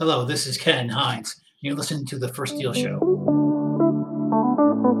Hello, this is Ken Hynes. You're listening to The First Deal Show.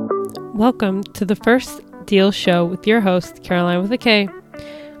 Welcome to The First Deal Show with your host, Caroline with a K.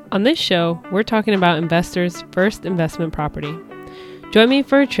 On this show, we're talking about investors' first investment property. Join me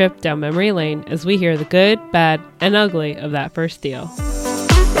for a trip down memory lane as we hear the good, bad, and ugly of that first deal.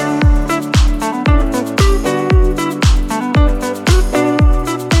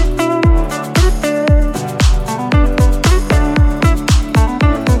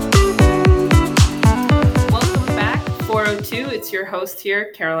 It's your host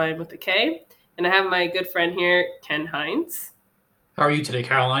here, Caroline with a K, and I have my good friend here, Ken Hynes. How are you today,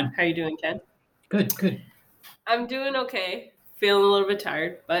 Caroline? How are you doing, Ken? Good. I'm doing okay. Feeling a little bit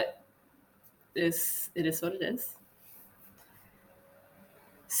tired, but it is what it is.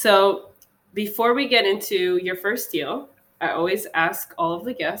 So before we get into your first deal, I always ask all of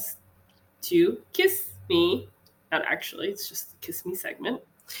the guests to kiss me. Not actually, it's just a kiss me segment.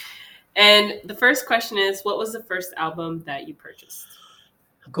 And the first question is, what was the first album that you purchased?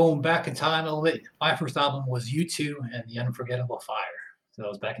 Going back in time a little bit, my first album was U2 and The Unforgettable Fire. So that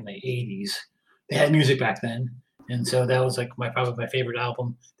was back in the 80s. They had music back then. And so that was probably my favorite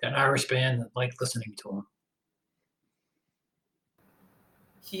album. They're an Irish band, I liked listening to them.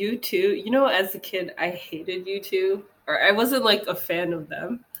 U2, as a kid, I hated U2, or I wasn't like a fan of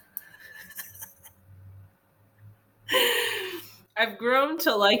them. I've grown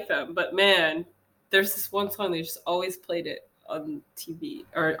to like them, but man, there's this one song they just always played it on TV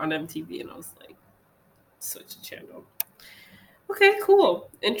or on MTV, and I was like, switch the channel. Okay,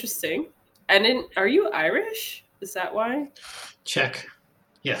 cool, interesting. And are you Irish? Is that why? Czech,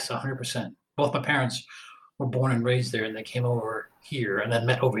 yes, 100%. Both my parents were born and raised there, and they came over here and then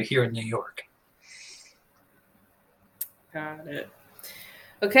met over here in New York. Got it.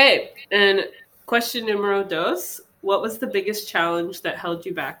 Okay, and question numero dos. What was the biggest challenge that held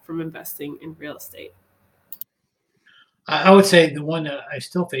you back from investing in real estate? I would say the one that I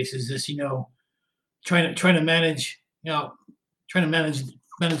still face is this, trying to manage the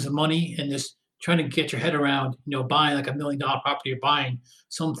money and just trying to get your head around, buying like $1 million property or buying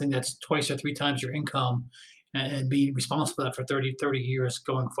something that's twice or three times your income and being responsible for that for 30 years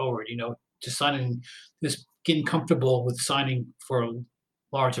going forward, just getting comfortable with signing for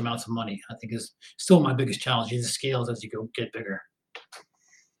large amounts of money, I think is still my biggest challenge. It scales as you get bigger.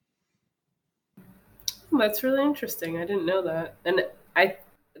 That's really interesting. I didn't know that. And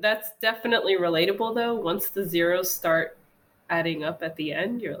that's definitely relatable though. Once the zeros start adding up at the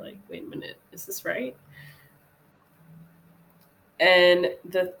end, you're like, wait a minute, is this right? And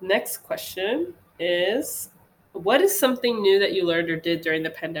the next question is, what is something new that you learned or did during the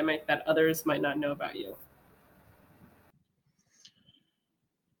pandemic that others might not know about you?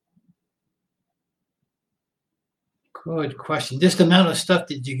 Good question. Just the amount of stuff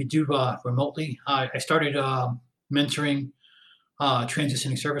that you could do remotely. I started mentoring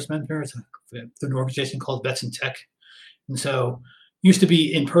transitioning service members through an organization called Vets in Tech. And so used to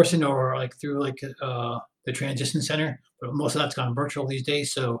be in person or through the transition center, but most of that's gone virtual these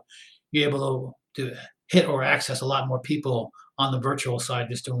days. So you're able to hit or access a lot more people on the virtual side,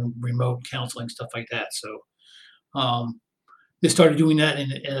 just doing remote counseling, stuff like that. So they started doing that,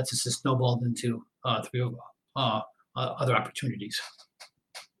 and it's just snowballed into through other opportunities.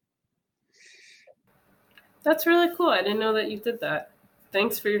 That's really cool. I didn't know that you did that.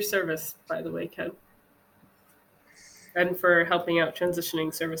 Thanks for your service, by the way, Ken. And for helping out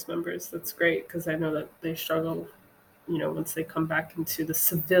transitioning service members. That's great because I know that they struggle, once they come back into the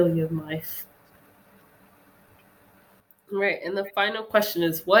civilian life. Right. And the final question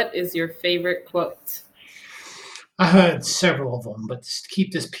is, what is your favorite quote? I heard several of them, but to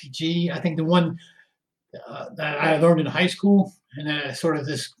keep this PG, I think the one that I learned in high school, and sort of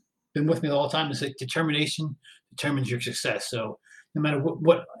this been with me the whole time, is that determination determines your success. So no matter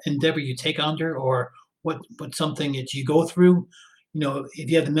what endeavor you take under or what something that you go through,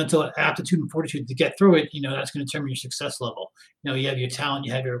 if you have the mental aptitude and fortitude to get through it, that's going to determine your success level. You have your talent,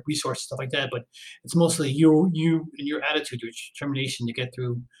 you have your resources, stuff like that, but it's mostly you and your attitude, your determination to get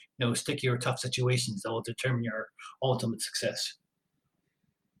through, sticky or tough situations that will determine your ultimate success.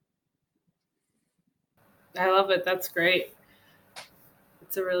 I love it. That's great.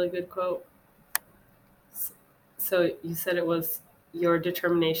 It's a really good quote. So you said it was your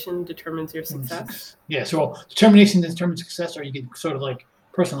determination determines your success? Yeah, so determination determines success, or you can sort of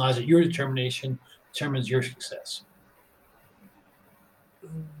personalize it. Your determination determines your success.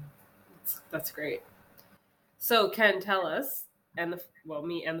 That's great. So Ken, tell us,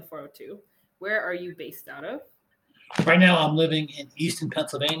 me and the 402, where are you based out of? Right now I'm living in Easton,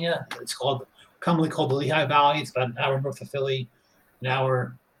 Pennsylvania. It's commonly called the Lehigh Valley. It's about an hour north of Philly, an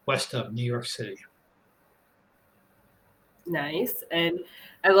hour west of New York City. Nice. And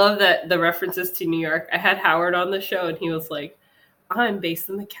I love that the references to New York. I had Howard on the show and he was like, I'm based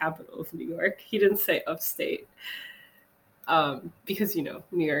in the capital of New York. He didn't say upstate. Because, New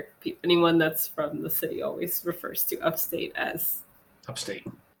York, anyone that's from the city always refers to upstate as Upstate.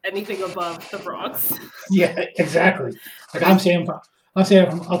 anything above the Bronx. Yeah, exactly. Like I'm saying from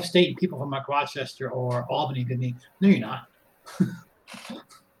upstate, and people from like Rochester or Albany could be, no, you're not.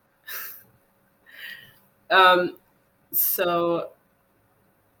 So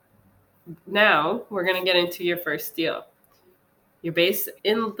now we're going to get into your first deal. You're based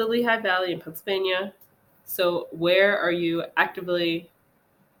in the Lehigh Valley in Pennsylvania. So where are you actively,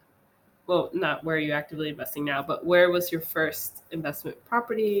 well, not where are you actively investing now, but where was your first investment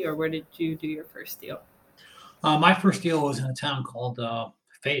property, or where did you do your first deal? My first deal was in a town called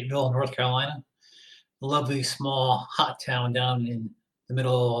Fayetteville, North Carolina. A lovely, small, hot town down in the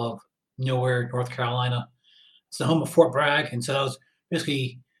middle of nowhere, North Carolina. It's the home of Fort Bragg, and so that was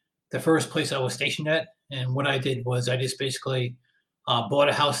basically the first place I was stationed at. And what I did was I just basically bought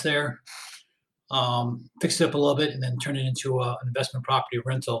a house there, fixed it up a little bit, and then turned it into an investment property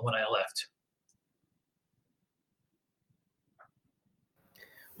rental when I left.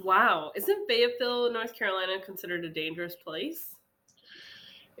 Wow. Isn't Fayetteville, North Carolina considered a dangerous place?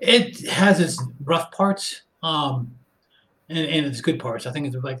 It has its rough parts, and its good parts. I think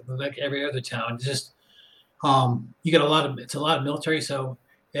it's like every other town. It's just you get it's a lot of military, so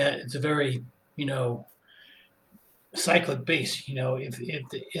yeah, it's a very cyclic base.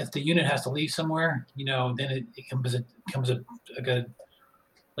 If the unit has to leave somewhere, then it becomes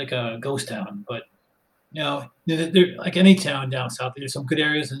like a ghost town. But like any town down south, there's some good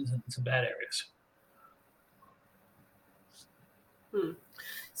areas and some bad areas.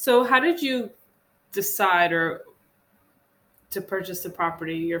 So how did you decide to purchase the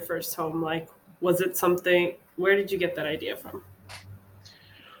property, your first home? Like, was it something, where did you get that idea from?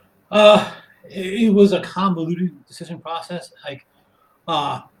 It was a convoluted decision process. Like,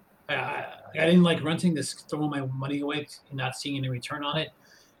 I didn't like renting, this throwing my money away and not seeing any return on it.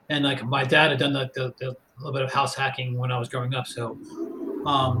 And like my dad had done the little bit of house hacking when I was growing up. So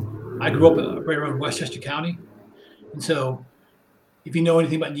I grew up right around Westchester County. And so if you know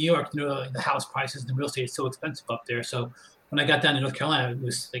anything about New York, the house prices and the real estate is so expensive up there. So when I got down to North Carolina, it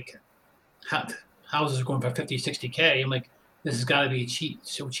was like houses are going for 50, 60K. I'm like, this has got to be cheap.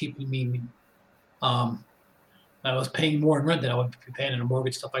 So cheap. I mean, I was paying more in rent than I would be paying in a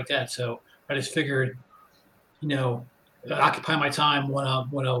mortgage, stuff like that. So I just figured, occupy my time when I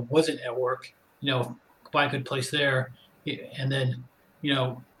wasn't at work, buy a good place there. And then,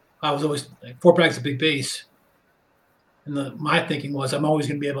 I was always like, Fort Bragg's a big base. And my thinking was I'm always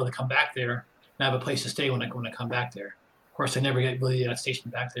going to be able to come back there and have a place to stay when I come back there. Of course, I never get really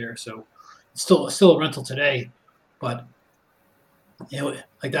stationed back there, so it's still a rental today. But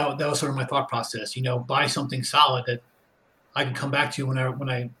like that was sort of my thought process. Buy something solid that I can come back to when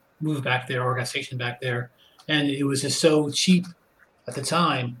I moved back there or got stationed back there. And it was just so cheap at the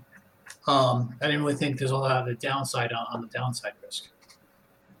time. I didn't really think there's a lot of the downside on the downside risk.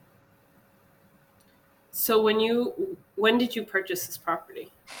 So when did you purchase this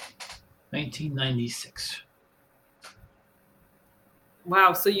property? 1996.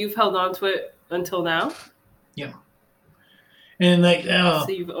 Wow. So you've held on to it until now? Yeah. And like, So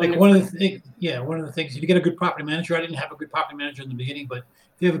you've owned one of the things, if you get a good property manager, I didn't have a good property manager in the beginning, but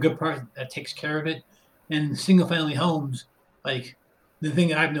if you have a good person that takes care of it, and single family homes, like the thing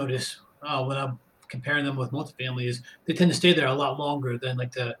that I've noticed when I'm comparing them with multifamily is they tend to stay there a lot longer than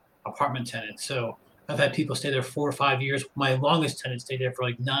like the apartment tenants. So I've had people stay there 4 or 5 years. My longest tenant stayed there for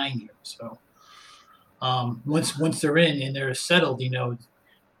like 9 years. So once they're in and they're settled,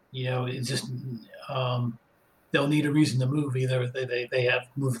 it's just they'll need a reason to move. Either they have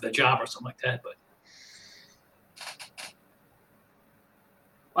moved the job or something like that. But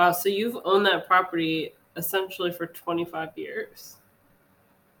wow, so you've owned that property essentially for 25 years.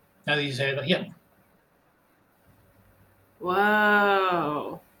 Now that you say that, yeah.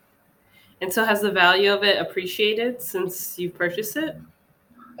 Wow. And so has the value of it appreciated since you purchased it?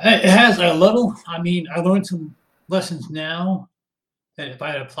 It has a little. I mean, I learned some lessons now that if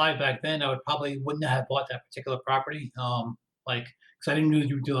I had applied back then, I would probably wouldn't have bought that particular property. Because I didn't really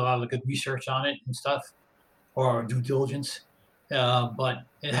do a lot of good research on it and stuff, or due diligence. But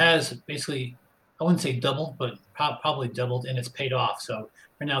it has basically, I wouldn't say doubled, but probably doubled, and it's paid off. So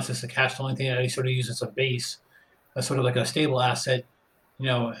right now it's just a cash. The only thing that I sort of use as a base, as sort of like a stable asset,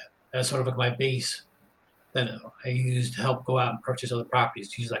 as sort of like my base that I use to help go out and purchase other properties.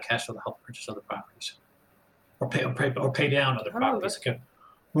 To use that cash flow to help purchase other properties, or pay down other properties. Like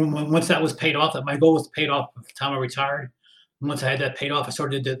once that was paid off, that my goal was paid off by the time I retired. And once I had that paid off, I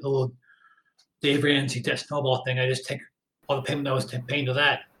sort of did the little Dave Ramsey debt snowball thing. I just take all the payment I was paying to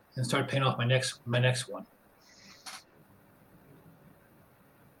that and start paying off my next one.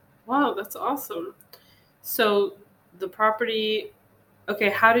 Wow, that's awesome. So the property, okay,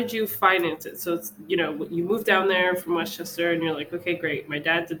 how did you finance it? So it's, you moved down there from Westchester and you're like, okay, great. My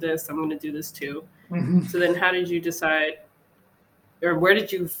dad did this. I'm going to do this too. Mm-hmm. So then how did you decide, or where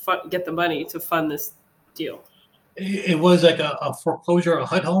did you get the money to fund this deal? It was like a foreclosure, a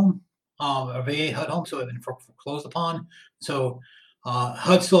HUD home, a VA HUD home, so it had been foreclosed upon. So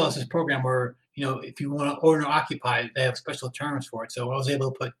HUD still has this program where if you want to owner occupy, they have special terms for it. So I was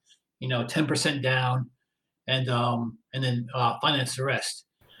able to put 10% down and then finance the rest.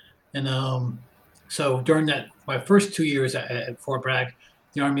 And so during my first 2 years at Fort Bragg,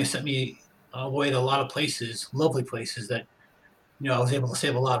 the Army sent me away to a lot of places, lovely places that I was able to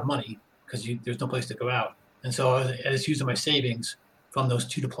save a lot of money because there's no place to go out. And so I was using my savings from those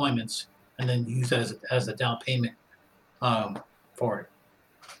 2 deployments and then use that as a down payment for it.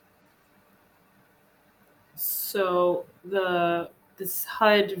 So this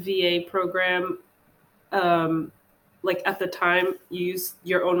HUD VA program, like at the time, you used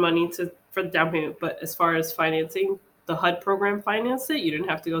your own money for the down payment, but as far as financing, the HUD program financed it. You didn't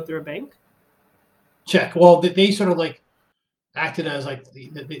have to go through a bank. Check. Well, they sort of like acted as like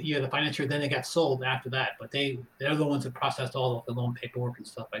the financier. Then they got sold after that, but they're the ones that processed all of the loan paperwork and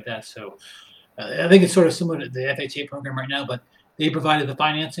stuff like that. So I think it's sort of similar to the FHA program right now, but they provided the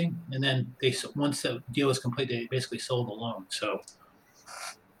financing, and then once the deal was complete, they basically sold the loan. So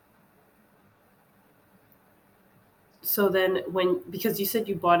then because you said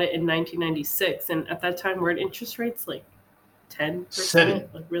you bought it in 1996, and at that time, were interest rates like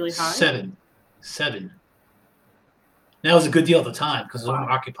 10%, like really high? Seven. That was a good deal at the time because it was owner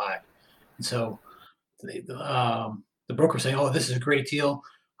occupied. And so the broker was saying, "Oh, this is a great deal.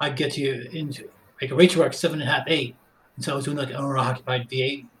 I'd get you into like a rate work 7.5, 8." And so I was doing like an owner occupied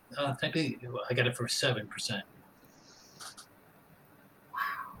VA. Technically, I got it for 7%. Wow.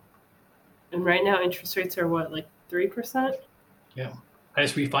 And right now, interest rates are what, like 3%? Yeah. I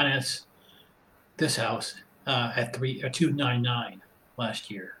just refinanced this house at 2.99 last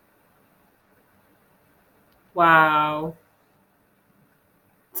year. Wow.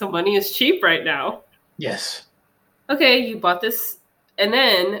 So money is cheap right now. Yes. Okay, you bought this, and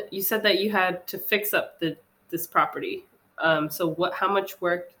then you said that you had to fix up this property. So how much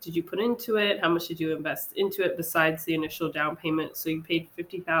work did you put into it? How much did you invest into it besides the initial down payment? So you paid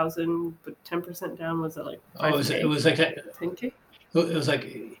 $50,000, but 10% down, was it like 5K? It was like 10K?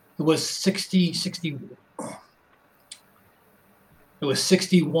 It was 60. It was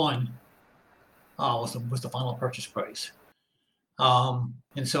 61. Was the final purchase price. And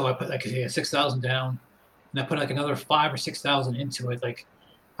so I put like 6,000 down, and I put like another 5,000 or 6,000 into it. Like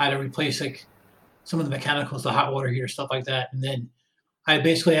I had to replace like some of the mechanicals, the hot water heater, stuff like that. And then I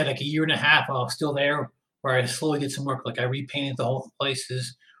basically had like a year and a half while I was still there where I slowly did some work. Like I repainted the whole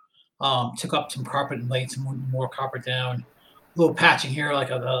places, took up some carpet and laid some more carpet down, a little patching here like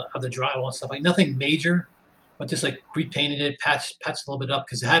of the drywall and stuff, like nothing major, but just like repainted it, patched a little bit up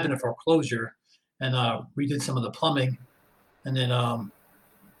because it had been a foreclosure, and redid some of the plumbing. And then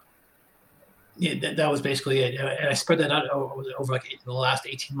that was basically it. And I spread that out over like the last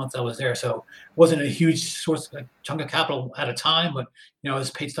 18 months I was there. So it wasn't a huge source, like chunk of capital at a time, but I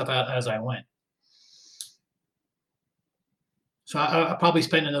just paid stuff out as I went. So I probably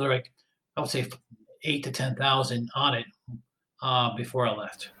spent another like I would say 8 to 10,000 on it before I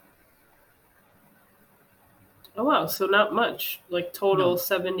left. Oh wow! So not much. Like total No.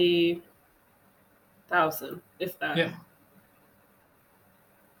 70,000, if that. Yeah.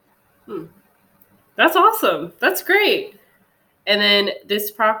 That's awesome. That's great. And then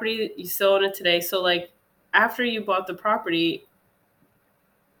this property, you still own it today. So like after you bought the property,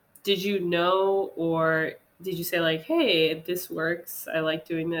 did you know, or did you say like, hey, this works, I like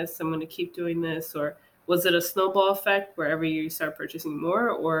doing this, I'm going to keep doing this? Or was it a snowball effect wherever you start purchasing more?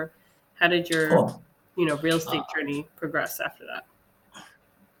 Or how did your real estate journey progress after that?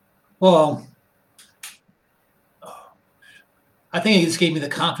 Well, I think it just gave me the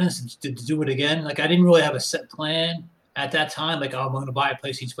confidence to do it again. Like I didn't really have a set plan at that time. Like, oh, I'm going to buy a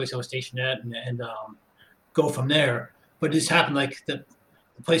place, each place I was stationed at, and go from there. But it just happened like the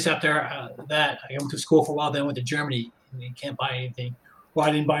place out there that I went to school for a while. Then I went to Germany, and you can't buy anything. Well,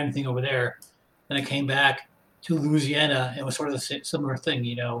 I didn't buy anything over there. Then I came back to Louisiana, and it was sort of the similar thing,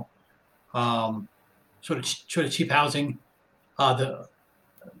 sort of cheap housing.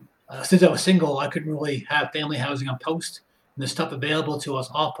 Since I was single, I couldn't really have family housing on post. and the stuff available to us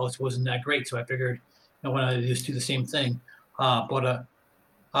off post wasn't that great. So I figured, why not just do the same thing? But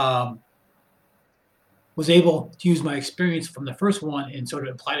was able to use my experience from the first one and sort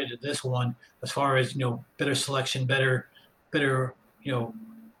of applied it to this one as far as better selection, better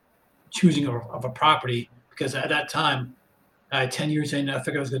choosing of a property, because at that time I had 10 years in. I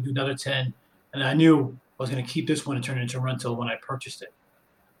figured I was going to do another 10, and I knew I was going to keep this one and turn it into a rental when I purchased it.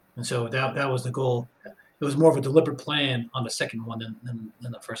 And so that was the goal. It was more of a deliberate plan on the second one than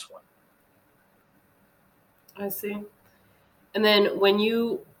the first one. I see. And then when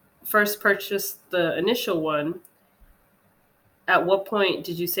you first purchased the initial one, at what point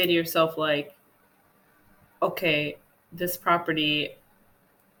did you say to yourself, like, okay, this property,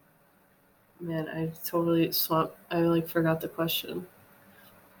 man, I totally swamped. I like forgot the question.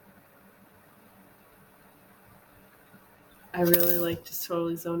 I really like just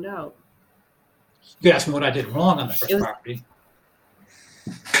totally zoned out. You could ask me what I did wrong on the first property.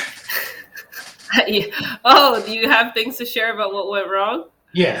 Oh, do you have things to share about what went wrong?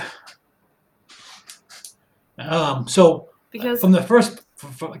 Yeah. So Because from the first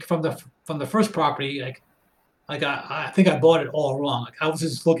property, I think I bought it all wrong. Like I was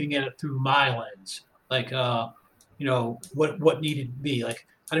just looking at it through my lens, like what needed to be. Like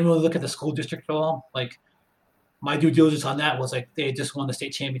I didn't really look at the school district at all. Like my due diligence on that was like they just won the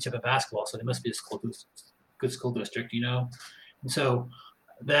state championship in basketball, so they must be a good school district, And so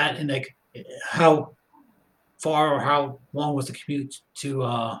that, and like how far or how long was the commute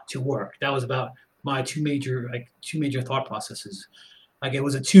to work. That was about my two major thought processes. Like it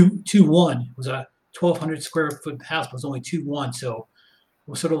was a 2-1. It was a 1,200 square foot house, but it was only 2-1, so it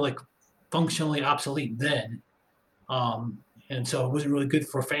was sort of like functionally obsolete then. And so it wasn't really good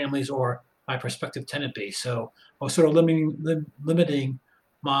for families or my prospective tenant base. So I was sort of limiting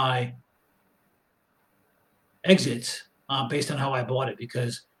my exits based on how I bought it,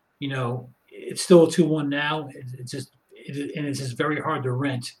 because it's still a 2-1 now. It's just very hard to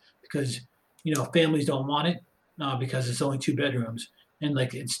rent because families don't want it because it's only 2 bedrooms, and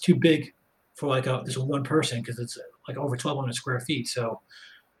like it's too big for like this one person because it's like over 1,200 square feet. So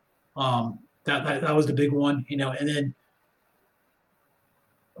that was the big one, and then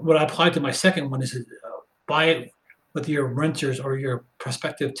what I applied to my second one is buy it with your renters or your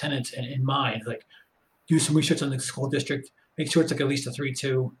prospective tenants in mind. Like do some research on the school district, make sure it's like at least a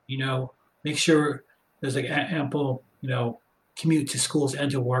 3-2, make sure there's like ample, commute to schools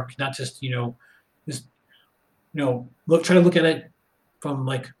and to work, not just, try to look at it from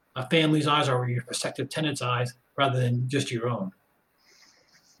like a family's eyes or your prospective tenant's eyes rather than just your own.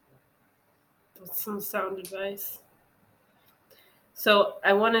 That's some sound advice. So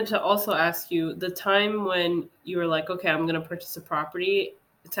I wanted to also ask you, the time when you were like, okay, I'm going to purchase a property,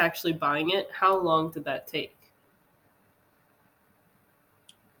 to actually buying it, how long did that take?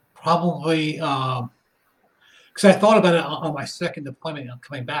 Probably, because I thought about it on my second deployment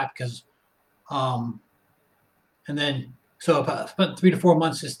coming back, because, and then, so I spent 3 to 4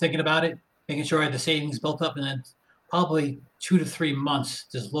 months just thinking about it, making sure I had the savings built up, and then probably 2 to 3 months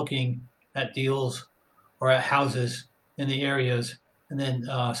just looking at deals or at houses in the areas. And then,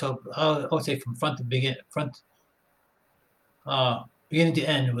 so I would say from beginning to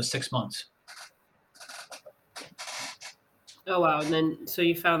end, it was 6 months. Oh, wow. And then, so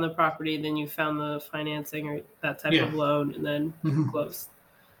you found the property, then you found the financing or that type of loan, and then closed.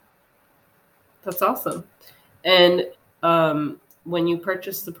 That's awesome. And when you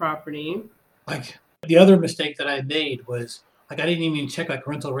purchased the property, like the other mistake that I made was like I didn't even check like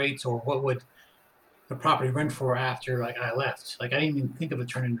rental rates or what would the property rent for after like I left. Like I didn't even think of it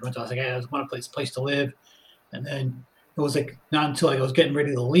turning into rental. I was like, I just want a place to live. And then it was like not until like I was getting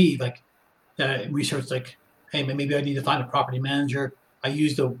ready to leave, like that I researched like, hey, maybe I need to find a property manager. I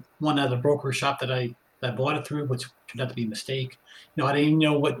used the one at the broker shop that I bought it through, which turned out to be a mistake. I didn't even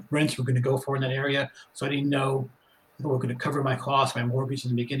know what rents were going to go for in that area, so I didn't know if it were going to cover my costs, my mortgage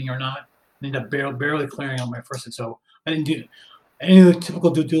in the beginning or not. I ended up barely clearing on my first, so I didn't do any of the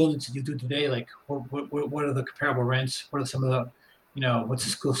typical due diligence that you do today. Like, what are the comparable rents? What are some of the, what's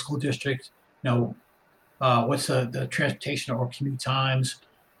the school district? What's the transportation or commute times?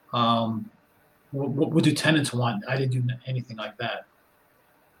 What do tenants want? I didn't do anything like that.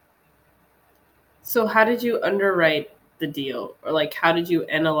 So how did you underwrite the deal? Or like, how did you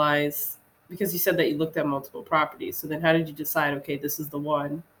analyze? Because you said that you looked at multiple properties. So then how did you decide, okay, this is the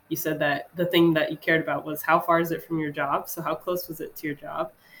one? You said that the thing that you cared about was how far is it from your job? So how close was it to your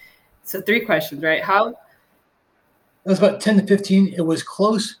job? So 3 questions, right? How? It was about 10 to 15. It was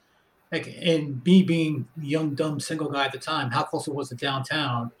close. Like, and me being the young, dumb, single guy at the time, how close it was to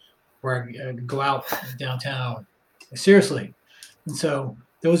downtown, where I could go out downtown. Seriously. And so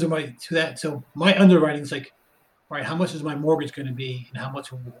those are my to that. So my underwriting is like, all right, how much is my mortgage going to be, and how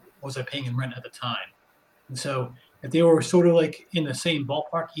much was I paying in rent at the time? And so if they were sort of like in the same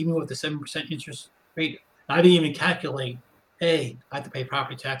ballpark, even with the 7% interest rate, I didn't even calculate, hey, I have to pay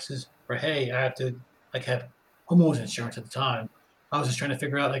property taxes, or hey, I have to like have homeowners insurance at the time. I was just trying to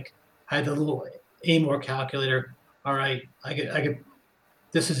figure out like I had the little AMOR calculator. All right, I get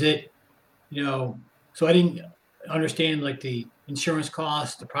this is it, you know. So I didn't understand like the insurance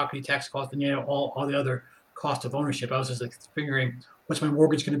cost, the property tax cost, and all the other cost of ownership. I was just like figuring what's my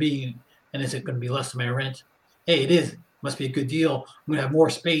mortgage going to be, and is it going to be less than my rent? Hey, it is. Must be a good deal. I'm going to have more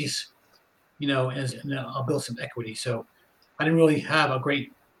space, and I'll build some equity. So I didn't really have a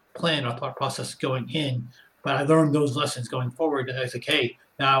great plan or thought process going in, but I learned those lessons going forward. I was like, hey,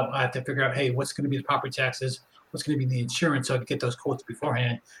 now I have to figure out, hey, what's going to be the property taxes? What's going to be the insurance? So I could get those quotes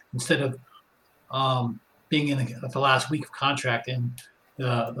beforehand instead of um, being in the last week of contract, and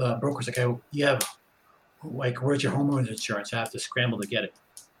the broker's like, "Oh, you have like, where's your homeowner's insurance?" I have to scramble to get it.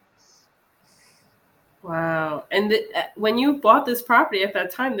 Wow. And when you bought this property at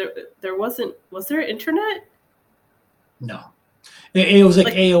that time, was there internet? No, it was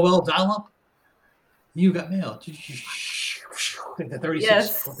like AOL dial-up. You got mail. Like the 36 or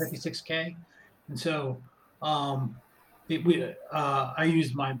Yes. 56K, and so I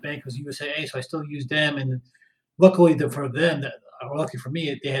used my bank was USAA, so I still use them, and luckily for them, or lucky for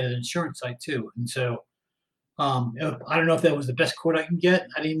me, they had an insurance site too, and so I don't know if that was the best quote I can get.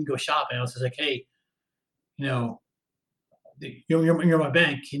 I didn't even go shopping. I was just like, hey, you know, you're my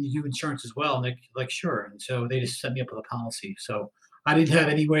bank. Can you do insurance as well? And they're like, sure. And so they just set me up with a policy. So I didn't have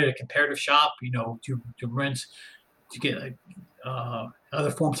any way to comparative shop, to rents, to get like, other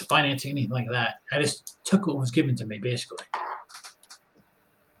forms of financing, anything like that. I just took what was given to me, basically.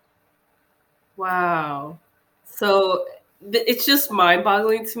 Wow. So it's just mind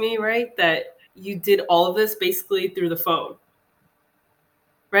boggling to me, right? That you did all of this basically through the phone,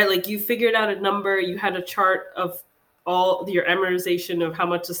 right? Like you figured out a number, you had a chart of all your amortization of how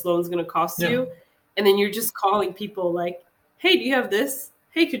much this loan is going to cost Yeah. you. And then you're just calling people like, hey, do you have this?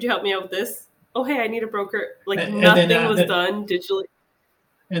 Hey, could you help me out with this? Oh, hey, I need a broker. Like And then, nothing was done digitally.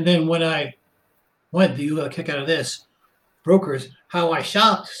 and then when I went, you got a kick out of this. Brokers, how I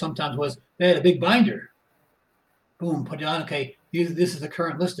shopped sometimes was they had a big binder. Boom, put it on. Okay, this is the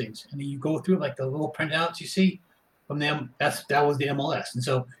current listings, and then you go through like the little printouts you see from them. That was the MLS, and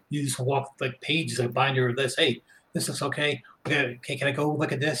so you just walk like pages, like binder of this. Hey, this looks okay. Okay, can I go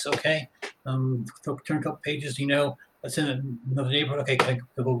look at this? Okay, turn a couple pages. That's in another neighborhood. Okay, can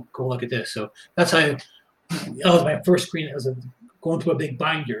I go look at this? So that's how that was my first screen. It was going through a big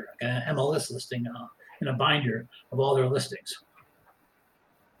binder, like an MLS listing in a binder of all their listings.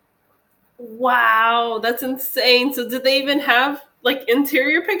 Wow, that's insane. So did they even have like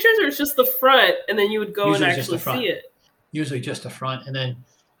interior pictures, or it's just the front and then you would go Usually and just the actually front. see it? Usually just the front, and then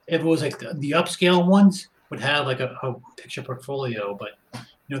if it was like the upscale ones would have like a picture portfolio, but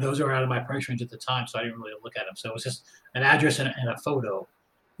those are out of my price range at the time, so I didn't really look at them. So it was just an address and a photo,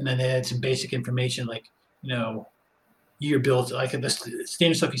 and then they had some basic information like year built, like the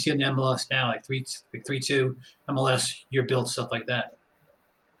standard stuff you see on the MLS now, like 3.2 MLS year built stuff like that.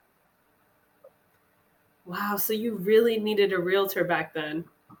 Wow, so you really needed a realtor back then.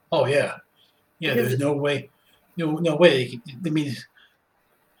 Oh yeah, yeah. Because There's no way, no way. I mean,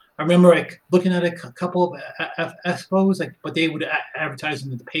 I remember like looking at a couple of expos, like, but they would advertise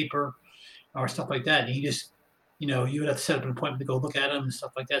in the paper or stuff like that, and you would have to set up an appointment to go look at them and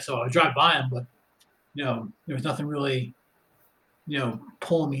stuff like that. So I would drive by them, but there was nothing really,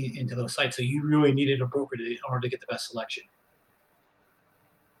 pulling me into those sites. So you really needed a broker in order to get the best selection.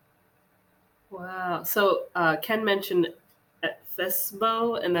 wow. So Ken mentioned at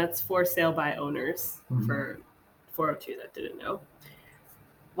FESBO, and that's for sale by owners for 402 that didn't know.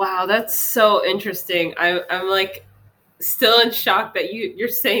 Wow, that's so interesting. I'm like still in shock that you're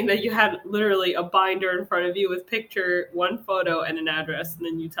saying that you had literally a binder in front of you with picture, one photo, and an address, and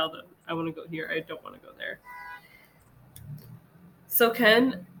then you tell them, I want to go here, I don't want to go there. So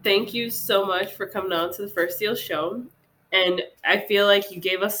Ken, thank you so much for coming on to the First Deal Show. And I feel like you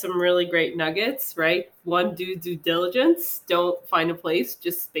gave us some really great nuggets, right? One, do due diligence. Don't find a place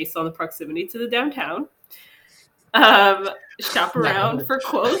just based on the proximity to the downtown. Shop around for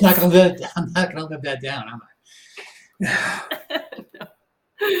quotes. I'm not gonna live that down, am I? No.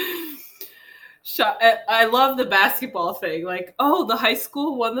 I love the basketball thing. Like, oh, the high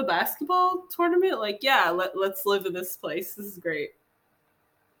school won the basketball tournament. Like, yeah, let's live in this place. This is great.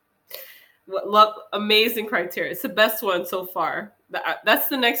 Love, amazing criteria. It's the best one so far. That's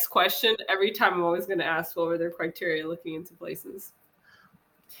the next question. Every time I'm always going to ask what were their criteria looking into places.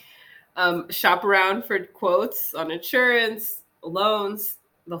 Shop around for quotes on insurance, loans,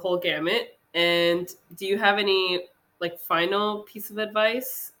 the whole gamut. And do you have any like final piece of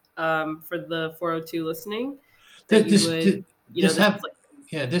advice for the 402 listening that you Just, would, just have,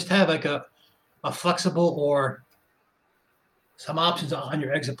 just have like a flexible or some options on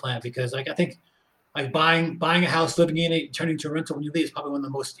your exit plan, because like I think like buying a house, living in it, turning to a rental when you leave is probably one of the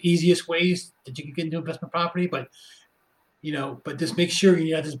most easiest ways that you can get into investment property. But but just make sure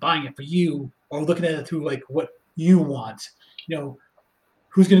you're not just buying it for you or looking at it through like what you want.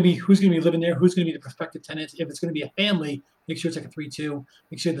 Who's going to be living there? Who's going to be the prospective tenants? If it's going to be a family, make sure it's like a 3-2.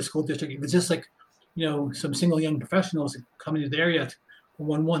 Make sure the school district. If it's just like some single young professionals coming to the area for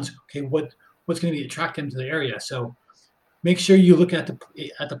 1-1s, okay, what's going to be attract them to the area? So make sure you look at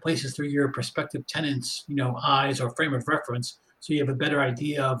the places through your prospective tenants, eyes or frame of reference, so you have a better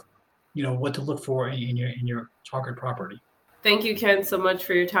idea of, what to look for in your target property. Thank you, Ken, so much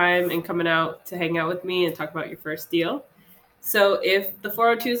for your time and coming out to hang out with me and talk about your first deal. So if the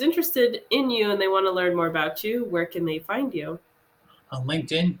 402 is interested in you and they want to learn more about you, where can they find you? On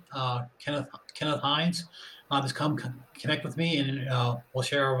LinkedIn, Kenneth Hynes. Just come connect with me, and we'll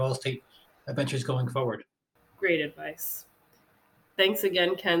share our real estate adventures going forward. Great advice. Thanks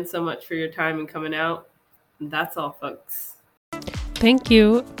again, Ken, so much for your time and coming out. And that's all, folks. Thank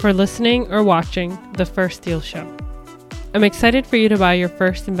you for listening or watching The First Deal Show. I'm excited for you to buy your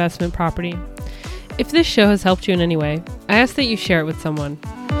first investment property. If this show has helped you in any way, I ask that you share it with someone.